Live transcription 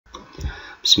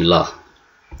بسم الله.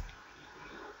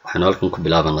 waxaan halkan ku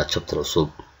bilaabanaa chapter cusub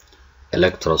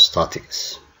electrostatics.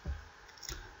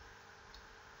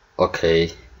 Okay,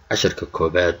 casharka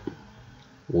koobaad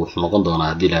wuxuu noqon doonaa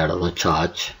hadii la yiraahdo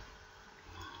charge.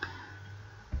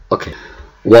 Okay,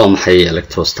 waa maxay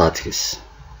electrostatics?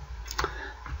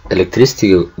 Electricity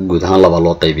guud ahaan laba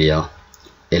loo qaybiyaa: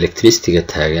 electricity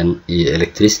taagan iyo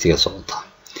electricity socota.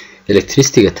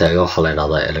 Electricity taagan waxa la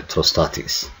yiraahdaa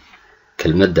electrostatics.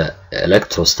 kelmadda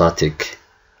electrostatic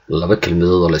laba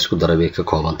kelmadood oo la isku daray bay ka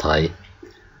kooban tahay.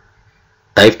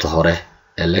 qaybta hore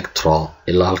electro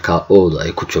ilaa halka ood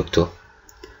ay ku joogto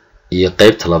iyo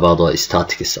qaybta labaad oo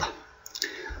statics ah.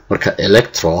 marka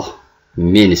electro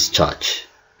means charge.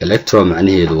 electro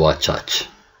macnaheedu waa charge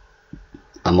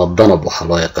ama danab waxa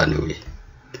loo yaqaan weey.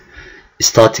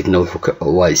 staticna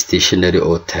waa stationary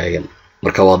oo taagan.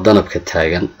 marka waa danabka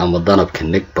taagan ama danabka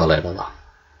neg baleedada.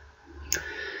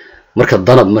 marka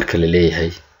danab marka la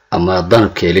leeyahay ama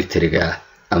danabka electriga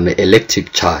ama electric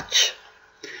charge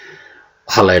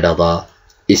waxa la yiraahdaa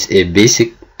is a basic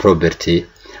property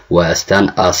waa astaan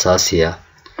asaasiya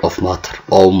of matter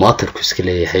oo matter ku iska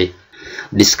leeyahay,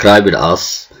 described as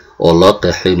oo loo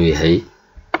qeexo inuu yahay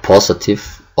positive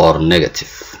or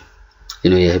negative.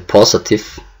 inuu yahay positive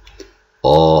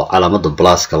oo calaamada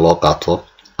pluska loo qaato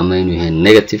ama inuu yahay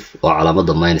negative oo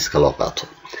calaamada minuska loo qaato.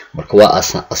 marka waa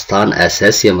astaan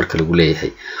asaasiya marka lagu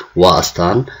leeyahay waa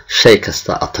astaan shay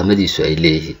kasta atamadiisu ay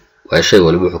leeyihiin. waa shay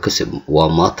walba waa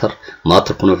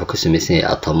matter kuna wuxuu ka samaysan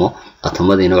yahay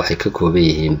atamadiina waxay ka kooban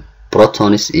yihiin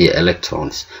protons iyo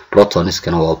electrons.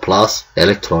 protons-kana waa plus,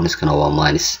 electrons-kana waa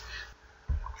minus.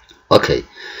 Okay,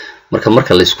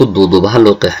 marka la isku duuduubo hal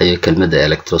loo qeexayo kelmadda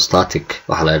electrostatic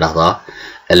waxa la yiraahdaa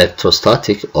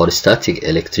electrostatic or static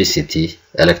electricity.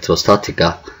 electrostatica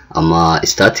ama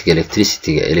static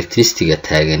electricity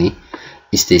taagani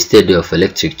is the state of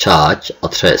electric charge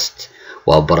at rest.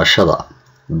 waa barashada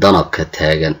danabka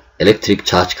taagan electric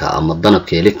charge-ka ama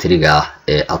danabka electriga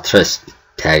ee at rest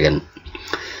taagan.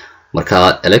 marka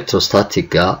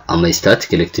electrostatica ama static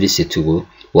electricity-gu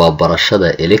waa barashada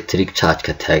electric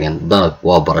charge-ka taagan.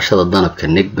 waa barashada danabka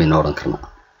neg baynu oran karnaa.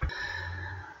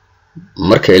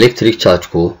 marka electric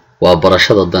charge-ku waa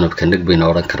barashada danabka neg baynu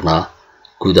oran karnaa.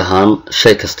 guud ahaan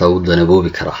shay kasta uu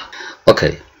danaboobi karaa.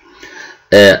 Okay,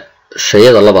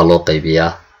 shayada laba loo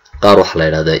qaybiyaa. qaar waxa la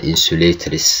yiraahdaa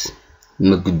insulators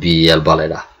ma gudbiyayaal baa la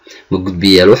yiraahdaa. ma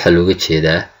gudbiyayaal waxa looga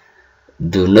jeedaa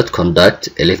do not conduct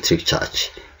electric charge.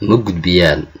 ma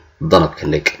gudbiyaan danabka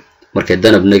neg. markay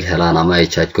danab neg helaan ama ay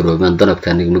charge garoobaan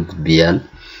danabka neg ma gudbiyaan.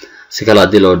 si kale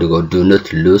hadii loo dhigo do not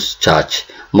lose charge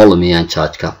ma lumiyaan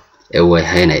charge-ka ee way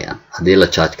haynayaan. hadii la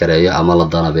charge gareeyo ama la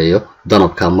danabeeyo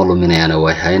danabka ma luminayaan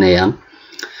way haynayaan.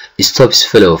 stops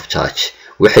flow of charge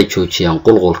waxay joojiyaan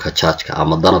qulqulka charge-ka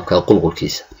ama danabka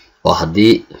qulqulkiisa. oo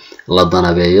hadii la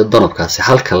danabeeyo danabkaasi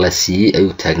halka la siiyay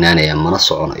ayuu taagnaanayaan mana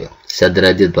soconayo. sidaa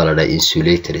daraadeed baa la dhahaa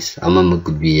insulators ama ma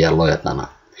gudbiyayaal loo yaqaanaa.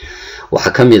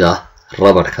 waxaa ka mid ah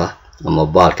rubberka ama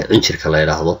baalka cinjirka la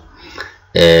yiraahdo.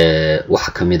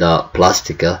 waxaa ka mid ah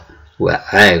plastica waa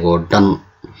caag oo dhan.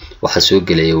 waxaa soo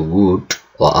gelaya wood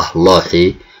oo ah looxii.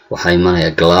 waxaa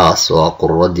imanaya glass oo ah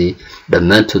quruuradii.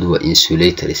 dhammaantood waa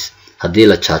insulators. hadii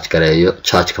la charge gareeyo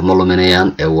charge-ka ma luminayaan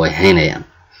ee way haynayaan.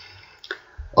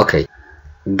 Okay,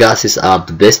 gases are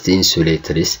the best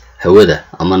insulators. hawada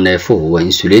ama neefuhu waa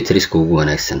insulatorska ugu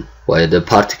wanaagsan. waayo the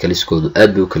particles-koodu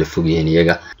aad bay u kala fog yihiin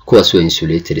iyaga. kuwaas waa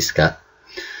insulatorska.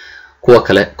 kuwa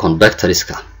kale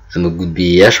conductorska ama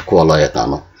gudbiyayaasha kuwa loo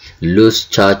yaqaano lose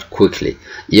charge quickly.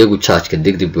 iyagu charge-ka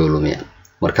degdeg bay lumiyaan.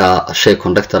 marka shay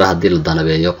conductor hadii la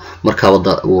danabeeyo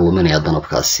markaaba uu luminaya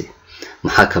danabkaasi.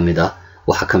 maxaa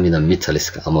kamid ah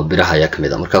metalska ama biraha ayaa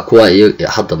kamid ah. marka kuwa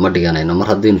hadda ma dhiganayno mar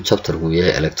hadii uu chapter-ku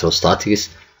yahay electrostatics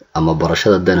ama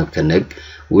barashada danabka neg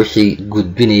wixii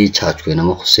gudbinayay charge-ku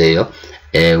inama khuseeyo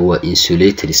ee waa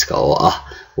insulatorska oo ah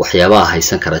waxyaabaha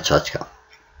haysan kara charge-ka.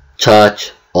 charge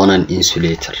on an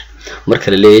insulator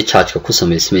marka la leeyahay charge-ka ku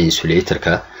sameysmay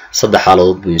insulator-ka saddex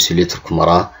xaaladood buu insulator-ku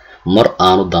maraa. mar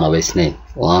aanu danabaysnayn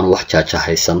oo aanu wax charge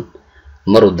haysan,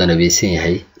 mar uu danabeysan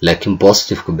yahay laakiin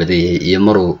positive ku badan yahay, iyo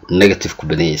mar uu negative ku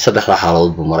badan yahay. saddexda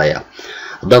xaaladood buu marayaa.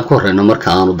 haddaan ku horeyno marka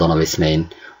aanu danabaysnayn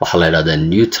waxa la yiraahdaa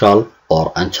neutral or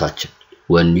uncharged.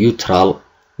 waa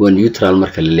neutral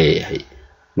marka la leeyahay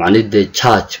macnaheedu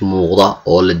charge muuqda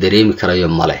oo la dareemi karayo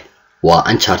male. waa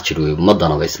uncharged way ma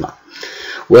danabaysna.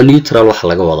 waa neutral waxa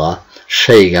laga wadaa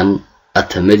shaygan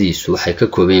atamadiisu waxay ka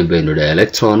kooban yihiin baynu dhahay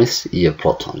electrons iyo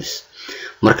protons.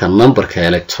 marka numberka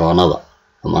electronada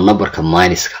ama numberka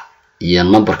minuska iyo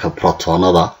numberka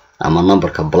protonada ama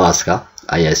numberka pluska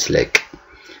ayaa isleeg.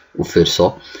 u fiirso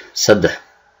saddex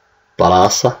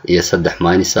plus iyo 3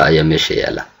 minus ayaa meesha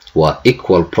yaala waa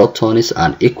equal protons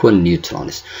and equal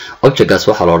neutrons objectgaas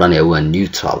waxa la oranayaa waa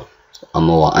neutral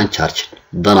ama waa uncharged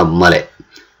danab male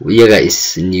iyaga is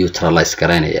neutralize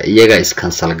gareynaya iyaga is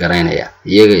cancel gareynaya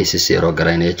iyaga is zero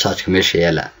gareynaya charge meesha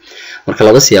yaala marka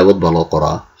laba siyaabood baa loo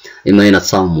qoraa ima inaad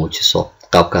saan muujiso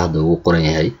qaabka hadda uu qoran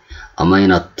yahay ama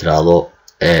inaad tiraado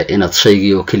inaad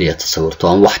shaygii oo kaliya tasawirto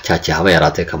aan wax charge haba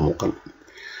yaraatee ka muuqan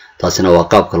taasina waa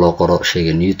qaabka loo qoro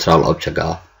shayga neutral object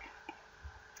ah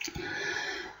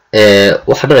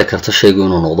waxa dhici karta shaygu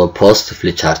inuu noqdo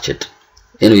positively charged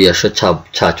inuu yeesho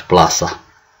charge plus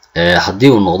haddii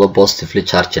uu noqdo positively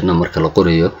charged na marka la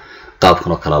qorayo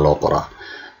qaabkan oo kale loo qoraa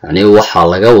yani waxa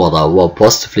laga wadaa waa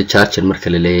positively charged marka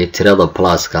la leeyahay tirada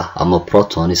pluska ama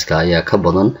protonska ayaa ka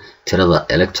badan tirada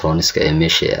electronska ee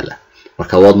meesha yaala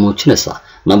marka waad muujinaysaa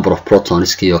number of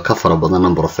protonska iyo ka fara badan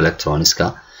number of electronska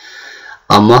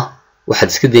ama waxaad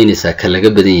iska daynaysaa ka laga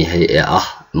badan yahay ee ah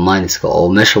minuska oo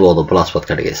meesha wada plus baad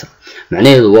ka dhigaysaa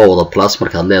macnaheedu waa wada plus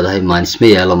markaad leedahay minus ma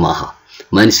yaalo maaha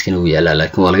minuskina uu yaalaa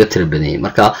laakiin waa laga tira badan yahay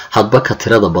marka hadba ka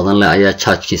tirada badan leh ayaa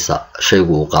chargekiisa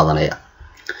shaygu uu qaadanaya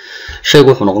shaygu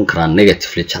wuxuu noqon karaa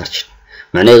negatively charged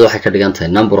macnaheedu waxay ka dhigan tahay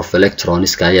number of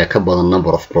electronska ayaa ka badan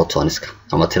number of protonska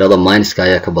ama tirada minuska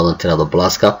ayaa ka badan tirada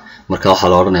pluska marka waxa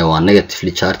la oranayaa waa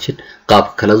negatively charged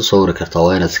qaabka kale u soo wari kartaa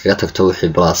waa inaad iskaga tagto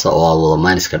wixii plus oo aad wada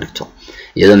minus ka dhigto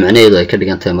iyadoo macnaheedu ay ka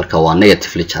dhigan tahay marka waa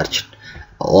negatively charged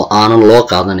oo aanan loo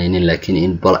qaadanaynin laakiin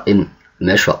in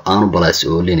meesha aanu plus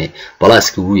ooline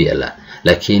pluska wuu yaalaa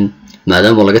laakiin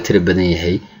maadaama laga tira badan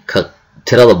yahay ka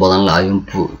tirada badan la ayuu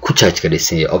ku charge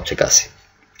gadaysan yahay objectkaasi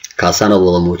kaasana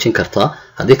wada muujin kartaa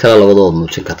haddii kale labadooda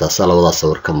muujin kartaa sa labada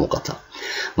sawir ka muuqata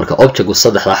marka objectku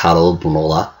saddexda xaaladood buu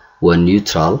noqdaa waa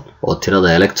neutral oo tirada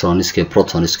electrons iyo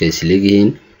protons is leeyihiin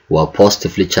waa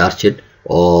positively charged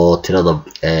oo tirada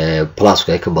plus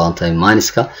ay ka badan tahay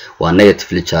minuska waa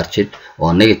negatively charged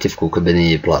oo negative ku ka badan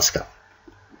yahay pluska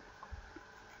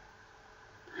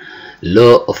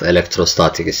law of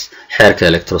electrostatics xeerka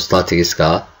electrostaticska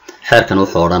xeerkan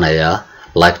wuxuu oranayaa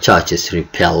like charges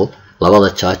repel labada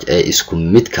charge ee isku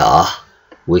midka ah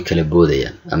way kala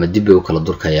boodayaan ama dib bay u kala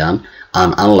durkayaan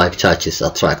and unlike charges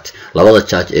attract labada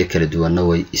charge ee kala duwanna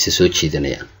way isa soo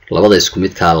jiidanayaan labada isku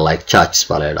midka like charges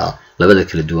baa la yiraahdaa labada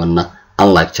kala duwanna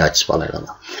unlike charges baa la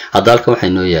yiraahdaa hadda halkan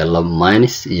waxay noo yaala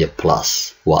minus iyo plus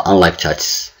waa unlike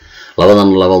charges labadan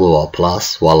labadu waa plus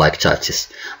waa like charges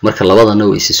marka labadana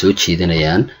way isa soo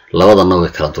jiidanayaan labadana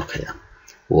way kala durkayaan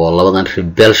waa labadan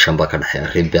repulsion baa ka dhaxeeya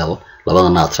repel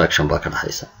labadana attraction baa ka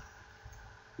dhaxaysa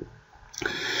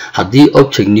haddii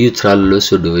object neutral loo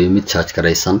soo dhaweeyo mid charge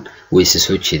garaysan way isa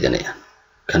soo jiidanayaan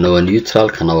kana waa neutral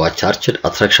kana waa charged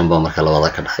attraction baa marka labada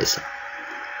ka dhaxaysa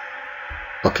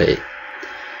okay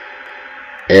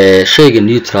shayga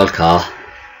neutralka ah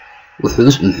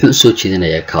muxuu soo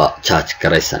jiidanayaa ka charge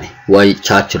garaysan why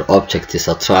charged objects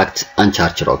attract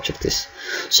uncharged objects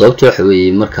sababta waxa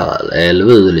weeye marka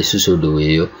labadooda la isu soo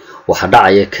dhaweeyo waxa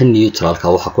dhacaya ka neutralka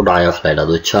waxa ku dhacaya wax la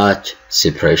yiraahdo charge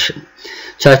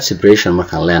separation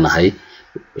markaan leenahay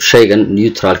shaygan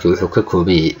neutralka wuxuu ka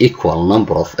kooban yahay equal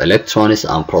number of electrons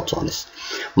and protons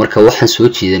marka waxaan soo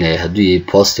jiidanayaa hadduu yahay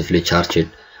positively charged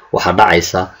waxa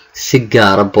dhacaysa si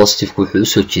gaar ah positive wuxuu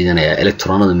soo jiidanayaa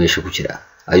electronada meesha ku jira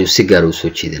ayuu si gaar ah u soo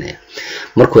jiidanayaa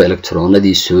markuu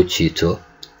electronadii soo jiito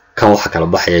kan waxa kala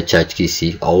baxaya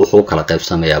chargekiisii oo wuxuu kala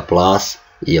qaybsamayaa plus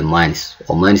iyo minus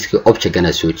oo minuskii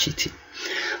objectgana soo jiitay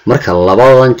marka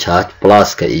labadan charge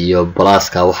pluska iyo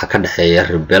pluska waxa ka dhaxeeya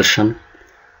repulsion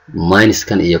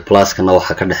minuskan iyo pluskana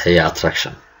waxa ka dhaxeeya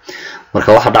attraction marka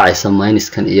waxa dhacaysa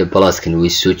minuskan iyo pluskan way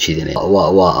soo jiidanayaan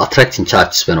waa attracting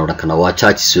charges baan oran karnaa waa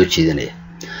charges soo jiidanaya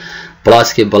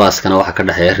pluskana waxa ka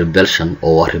dhaxeeya repulsion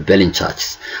oo waa repelling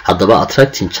charges haddaba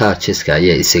attracting chargeska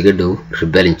ayaa isaga dhow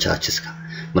repelling chargeska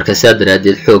marka sidaa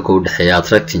daraadeed xoogga u dhaxeeya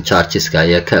attracting chargeska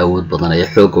ayaa ka awood badanaya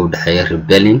xoogga u dhaxeeya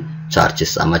repelling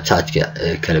charges ama charge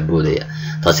kala boodaya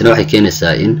taasina waxay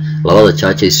keenaysaa in labada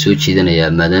charge ay soo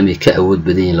jiidanayaan maadaama ay ka awood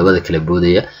badan yihiin labada kala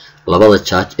boodaya labada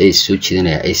charge ay soo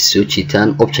jiidanayaan ay soo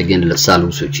jiitaan objectgan la saal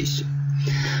ugu soo jiiso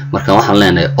marka waxaan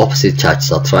leenahay opposite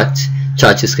charges attract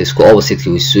chargeska isku opposite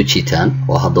way soo jiitaan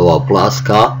oo hadda waa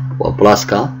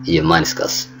pluska iyo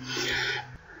minuskaas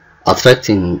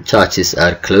attracting charges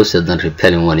are closer than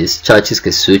repelling ones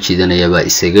chargeska soo jiidanaya baa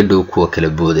isaga dhow kuwa kala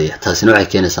boodaya taasina waxay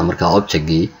keenaysaa marka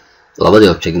objectgii labadii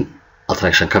object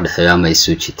attraction ka dhaxeeya ama ay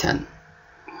soo jiitaan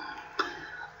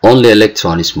only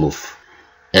electrons move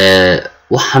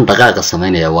waxaan dhaqaaqa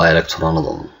sameynaya waa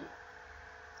electronada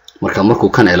marka markuu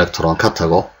kan electron ka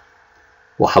tago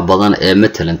waxa badan ee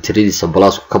matalan tiradiisa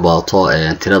plusku ka badato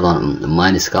tirada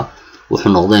minuska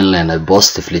wuxuu noqday in leenahay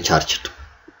positively charged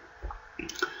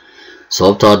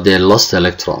sababtoo ah dee lost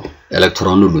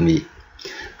electron lumiyey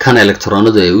kan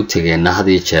electronadu ay u tegeenna had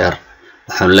iyo jeer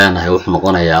waxaan leenahay wuxuu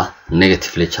noqonayaa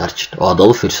negatively charged oo haddaad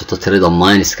u fiirsato tirada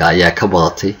minuska ayaa ka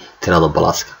badatay tirada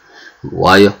pluska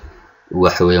waayo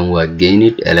waxa weeyaan waa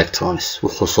gained electrons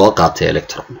wuxuu soo qaatay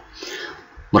electron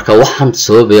marka waxaan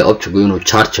sababaya objectku inuu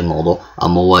charge noqdo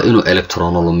ama waa inuu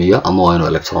electron lumiyo ama waa inuu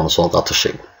electron soo qaato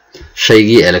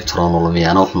shaygii electron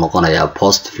lumiyana wuxuu noqonayaa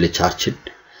positively charged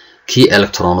kii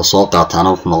electron soo qaatana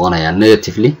wuxuu noqonayaa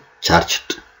negatively charged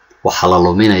waxa la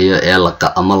luminayo ee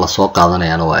ama la soo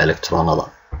qaadanayana waa electronada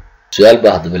su'aal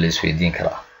baa hadaba la isweydiin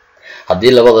karaa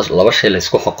haddii laba shay la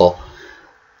isku xoqo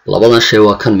labadan shay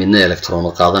waa kan midna electron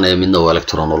qaadanaya midna waa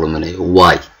electron luminayo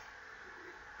why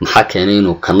maxaa keenay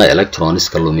inuu kana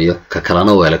electroniska lumiyo ka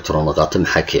kalena waa electron qaato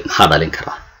maxaa dhalin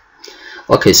karaa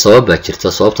okay sabab baa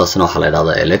jirta sababtaasna waxa la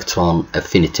yiraahdaa electron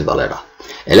affinity baa la yiraahdaa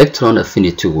electron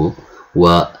affinity-gu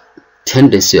waa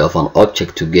tendency of an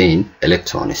object to gain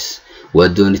electrons waa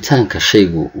doonitaanka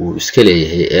shaygu uu iska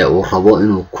leeyahay ee uu rabo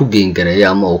inuu ku gain gareeyo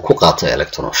ama uu ku qaato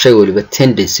electron shay waliba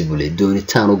tendency buu leeyahay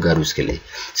doonitaan u gaar u iska leeyahay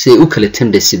si ay u kala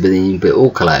tendency badan yihiin bay u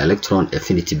kala electron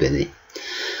affinity badan yihiin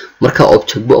marka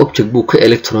object buu ka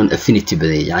electron affinity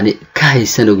badan yahay yani ka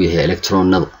haysan og yahay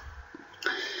electronada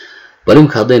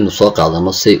balimka hadaynu soo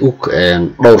qaadano say u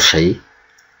dhowr shay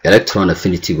electron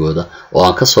affinity-gooda oo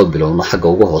aan ka soo bilowno xagga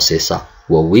ugu hooseysa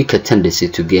waa weaker tendency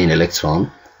to gain electron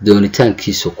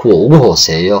doonitaankiisu kuwa ugu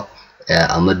hooseeyo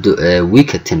ama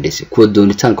weaker tendency kuwa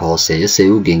doonitaanka hooseeyo say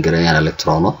u gain gareeyaan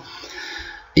electrono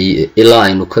ilaa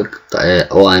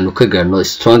aynu ka gaarno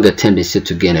stronger tendency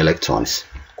to gain electrons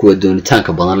kuwa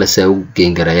doonitaanka badan leh say u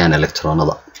gain gareeyaan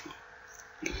electronada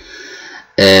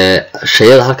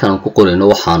shayada halkan aan ku qorayno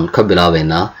waxaan ka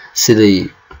bilaabaynaa siday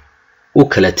u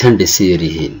kala tendency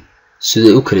yihiin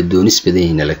siday u kala doonis badan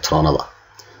yihiin electronada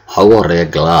waxa ugu horeeya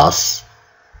glass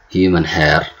human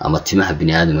hair ama timaha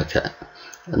bini'aadamka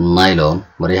nylon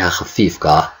maryaha khafiifka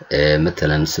ah ee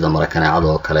matalan sida marakaneecada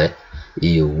oo kale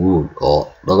iyo wool oo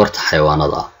dhogorta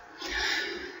xayawaanada ah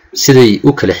siday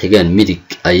u kala xigaan midig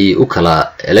ayay u kala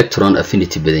electron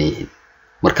affinity badan yihiin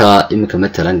marka iminka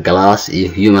matalan glass iyo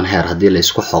human hair haddii la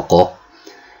isku xoqo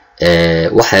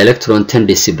waxa electron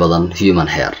tendency badan human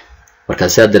hair marka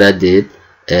sidaa daraadeed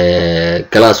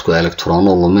glassku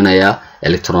electrono luminaya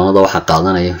electronada waxa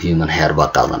qaadanaya human hair baa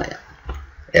qaadanaya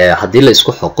haddii la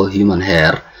isku xoqo human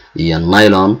hair iyo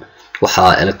nylon waxa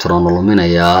electrono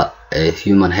luminaya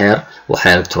human hair waxa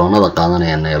electronada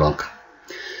qaadanaya nylonka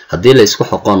haddii la isku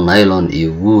xoqo nylon iyo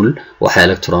wool waxa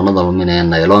electronada luminaya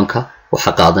nylonka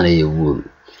waxa qaadanaya wool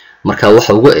marka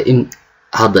waxa ugu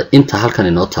hadda inta halkan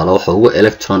inoo taalo waxa ugu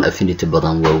electron affinity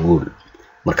badan waa wool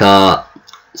marka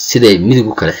siday midig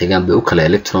u kala xigaan bay u kala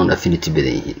electron affinity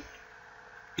badan yihiin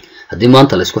haddii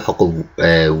maanta la isku xoqo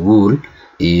wool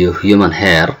iyo human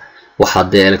hair waxa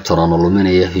de electron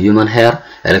luminaya human hair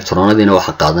electronadina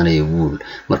waxa qaadanaya wool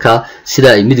marka sida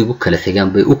ay midig u kala xigaan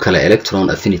bay u kala electron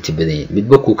affinity badan yihiin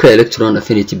midba ku ka electron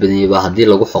affinity badan yahay haddii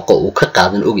lagu xoqo uu ka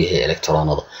qaadan og yahay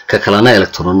electronada ka kalena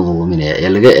electronada luminaya ee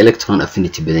laga electron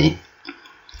affinity badan yahay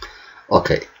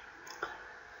okay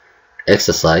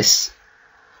exercise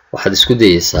waxaad isku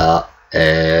dayaysaa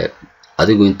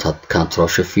adigu intaad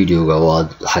controlsho videoga oo aad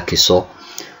xakiso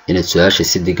inaad su'aasha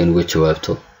si degan uga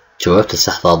jawaabto jawaabta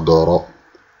saxda dooro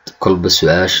kolba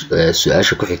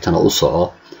su'aasha ku xigtana u soco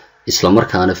isla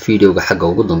markaana videoga xagga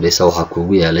ugu dambaysa waxa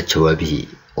kuugu yaala jawaabihii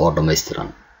oo dhameystiran